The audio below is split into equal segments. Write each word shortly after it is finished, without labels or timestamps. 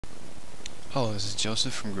Hello, this is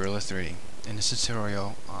Joseph from Gorilla 3. In this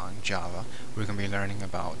tutorial on Java, we're going to be learning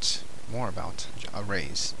more about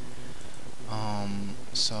arrays.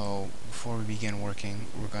 So before we begin working,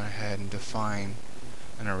 we're going to head and define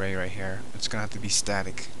an array right here. It's going to have to be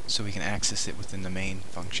static so we can access it within the main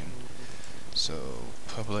function. So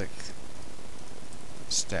public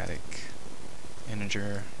static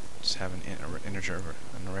integer, just have an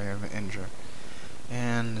array of an integer,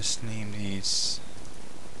 and let's name these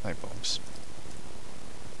light bulbs.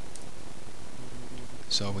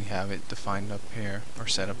 So we have it defined up here, or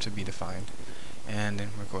set up to be defined, and then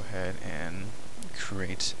we'll go ahead and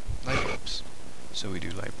create light bulbs. So we do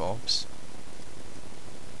light bulbs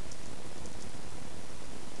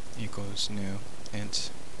equals new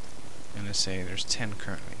int, and let's say there's 10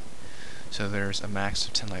 currently. So there's a max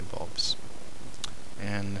of 10 light bulbs.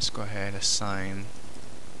 And let's go ahead and assign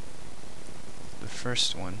the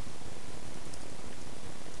first one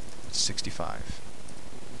 65.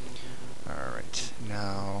 Alright,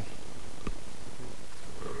 now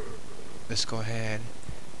let's go ahead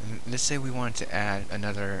and let's say we wanted to add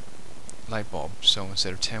another light bulb. So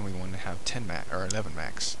instead of 10 we want to have 10 max or 11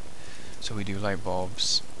 max. So we do light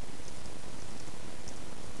bulbs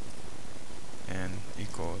and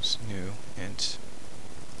equals new int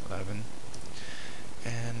 11,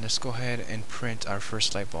 and let's go ahead and print our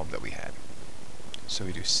first light bulb that we had. So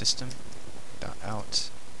we do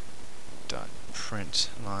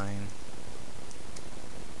system.out.println,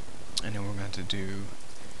 and then we're going to do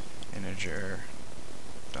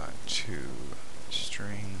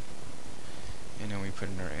integer.toString, and then we put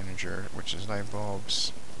in our integer, which is light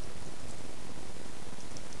bulbs,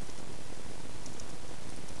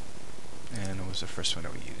 and it was the first one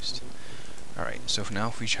that we used. Alright, so now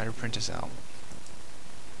if we try to print this out,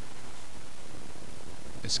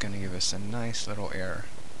 it's going to give us a nice little error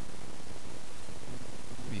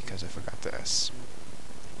because I forgot the S.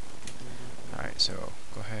 Alright, so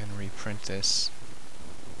go ahead and reprint this,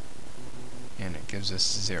 and it gives us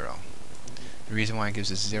 0. The reason why it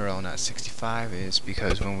gives us 0 not 65 is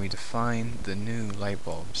because when we define the new light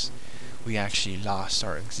bulbs, we actually lost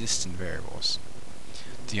our existing variables.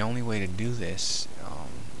 The only way to do this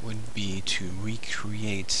would be to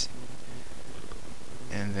recreate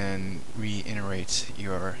and then reiterate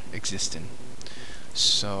your existing.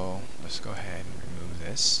 So let's go ahead and remove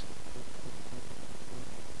this.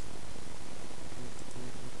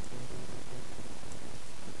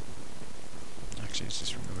 Actually, let's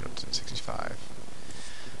just remove it up to 65.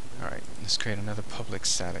 Alright, let's create another public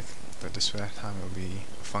static, but this time it will be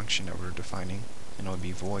a function that we're defining, and it will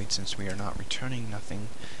be void since we are not returning nothing.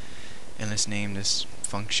 And let's name this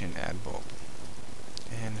function add bulb,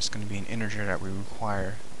 and it's going to be an integer that we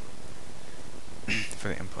require for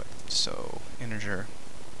the input. So integer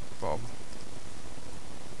bulb,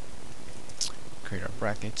 create our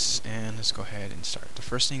brackets, and let's go ahead and start. The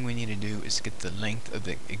first thing we need to do is get the length of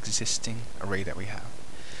the existing array that we have.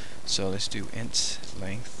 So let's do int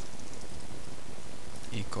length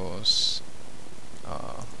equals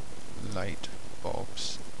light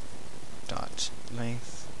bulbs dot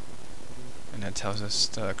length, and that tells us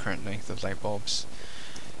the current length of light bulbs.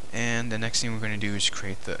 And the next thing we're going to do is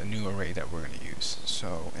create a new array that we're going to use.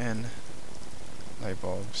 So n light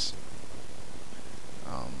bulbs,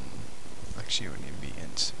 actually it would need to be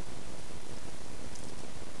int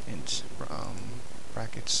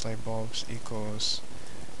brackets light bulbs equals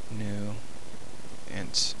new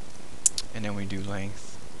int, and then we do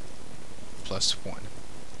length plus 1.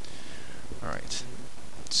 Alright,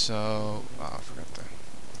 so I forgot the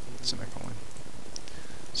semicolon.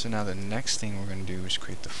 So now the next thing we're going to do is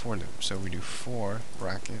create the for loop. So we do for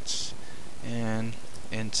brackets and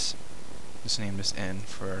int, let's name this n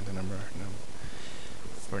for the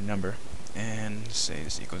number, and say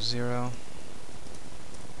this equals 0.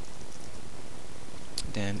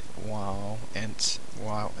 Then while n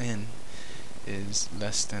is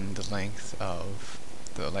less than the length of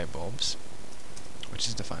the light bulbs, which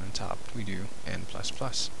is defined on top, we do n++.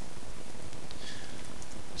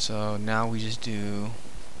 So now we just do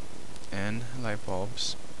n light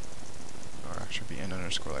bulbs, or actually be n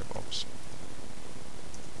underscore light bulbs.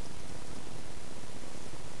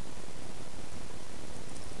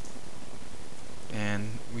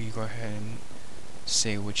 And we go ahead and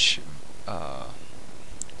say which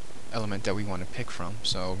element that we want to pick from.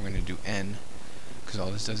 So we're going to do n, because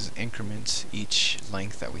all this does is increment each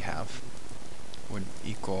length that we have would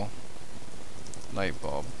equal light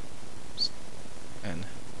bulb n.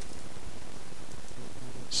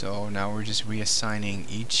 So now we're just reassigning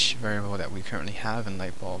each variable that we currently have in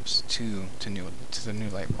light bulbs to the new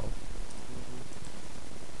light bulb.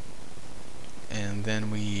 and then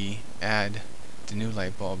we add the new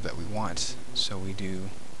light bulb that we want. So we do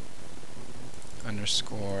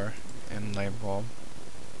underscore and light bulb,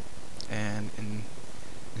 and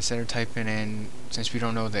instead of typing in, since we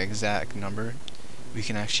don't know the exact number, we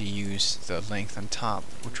can actually use the length on top,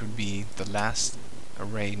 which would be the last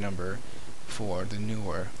array number for the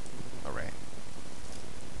newer array.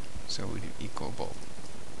 So we do equal bulb.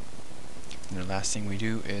 And the last thing we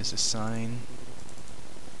do is assign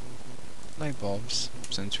light bulbs,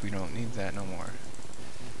 since we don't need that no more,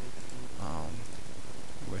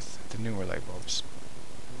 with the newer light bulbs.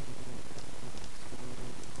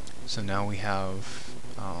 So now we have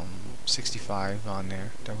 65 on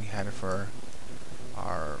there that we had for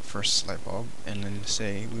our first light bulb, and then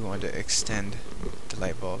say we want to extend the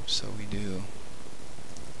light bulb, so we do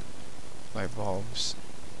light bulbs.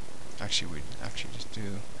 Actually, we just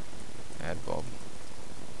do add bulb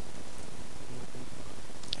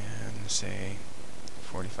and say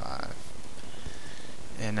 45.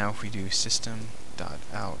 And now if we do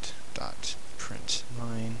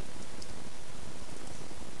system.out.println,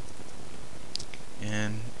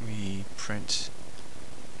 and we print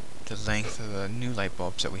the length of the new light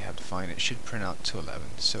bulbs that we have defined, it should print out to 11.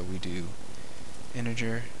 So we do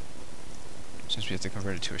integer, since we have to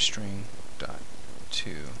convert it to a string, dot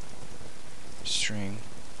to string,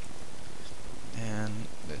 and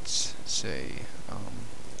let's say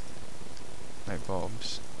light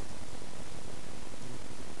bulbs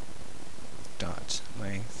dot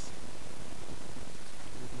length.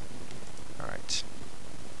 Alright.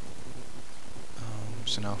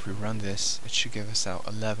 So now if we run this, it should give us out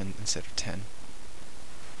 11 instead of 10.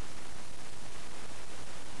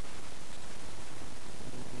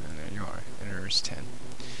 And there you are, error is 10.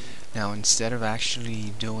 Now instead of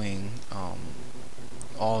actually doing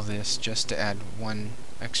all this just to add one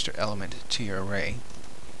extra element to your array,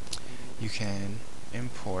 you can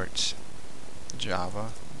import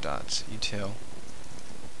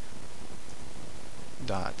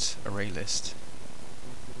java.util.arraylist.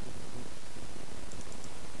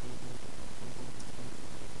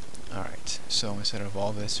 Alright, so instead of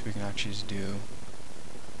all this, we can actually just do,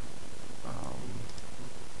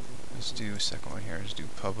 let's do a second one here, let's do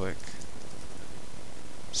public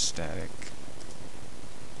static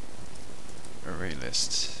array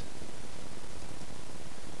list.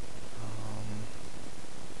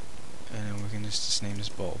 And then we can just name this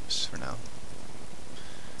bulbs for now.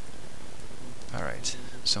 Alright,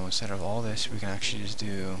 so instead of all this, we can actually just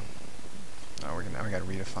do, we gotta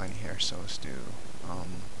redefine here, so let's do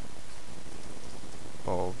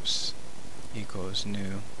bulbs equals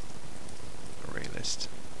new array list.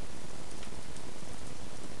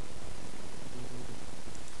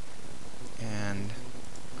 And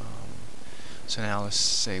so now let's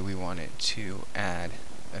say we wanted to add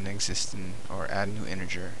an existing or add a new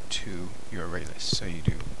integer to your array list. So you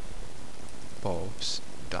do bulbs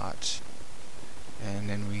dot, and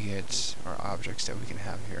then we get our objects that we can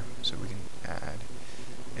have here. So we can add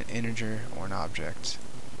an integer or an object.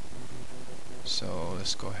 So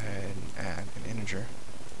let's go ahead and add an integer,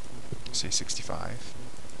 say 65.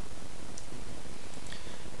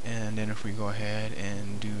 And then if we go ahead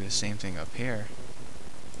and do the same thing up here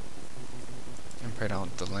and print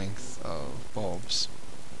out the length of bulbs,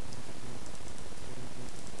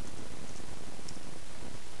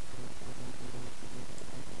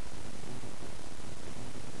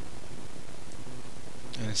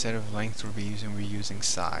 and instead of length we're using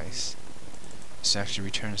size. This actually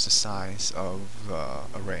returns the size of the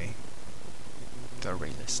array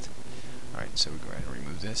list. Alright, so we go ahead and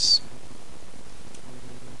remove this,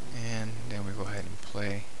 and then we go ahead and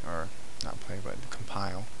play, or not play, but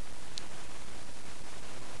compile,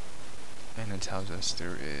 and it tells us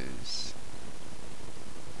there is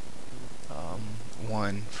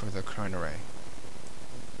 1 for the current array.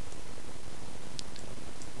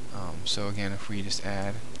 So again, if we just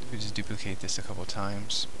duplicate this a couple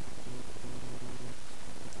times,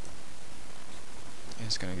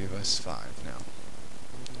 it's going to give us 5 now,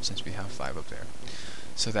 since we have 5 up there.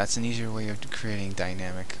 So that's an easier way of creating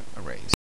dynamic arrays.